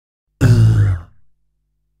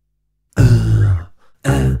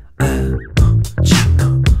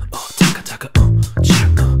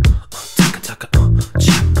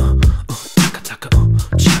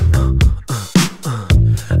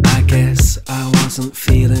wasn't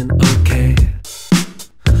feeling okay.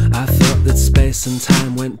 I thought that space and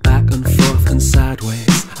time went back and forth and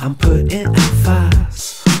sideways. I'm putting out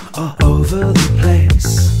fires all over the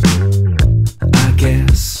place. I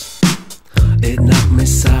guess it knocked me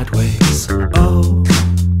sideways. Oh,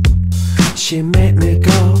 she made me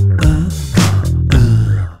go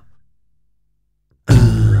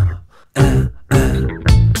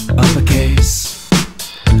uppercase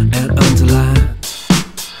and underlined.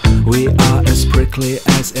 We are as prickly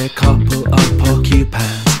as a couple of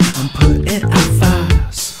porcupines. I'm putting out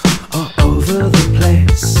fires all over the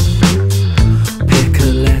place. Pick a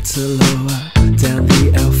letter lower down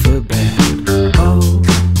the alphabet. Oh,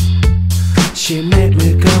 she made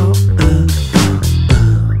me go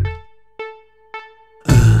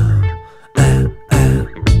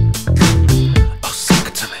oh, suck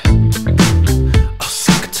it to me. Oh,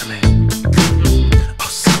 suck it to me. Oh,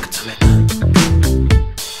 suck it to me.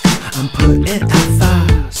 I'm putting out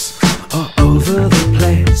fires all over the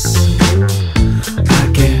place.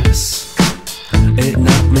 I guess it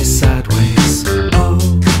knocked me sideways. Oh,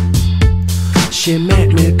 she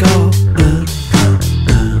made me go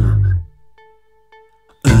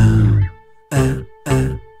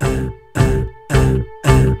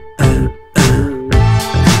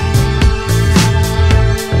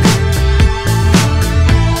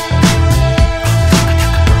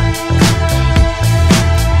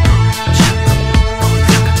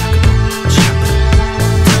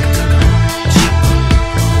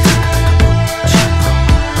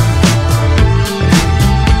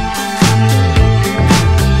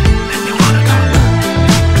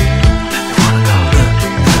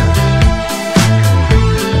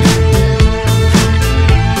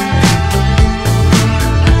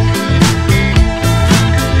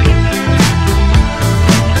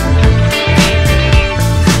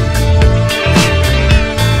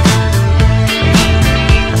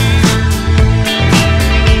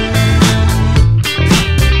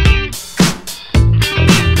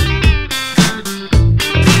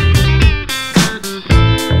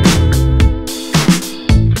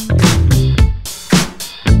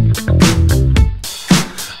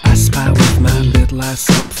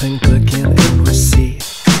something good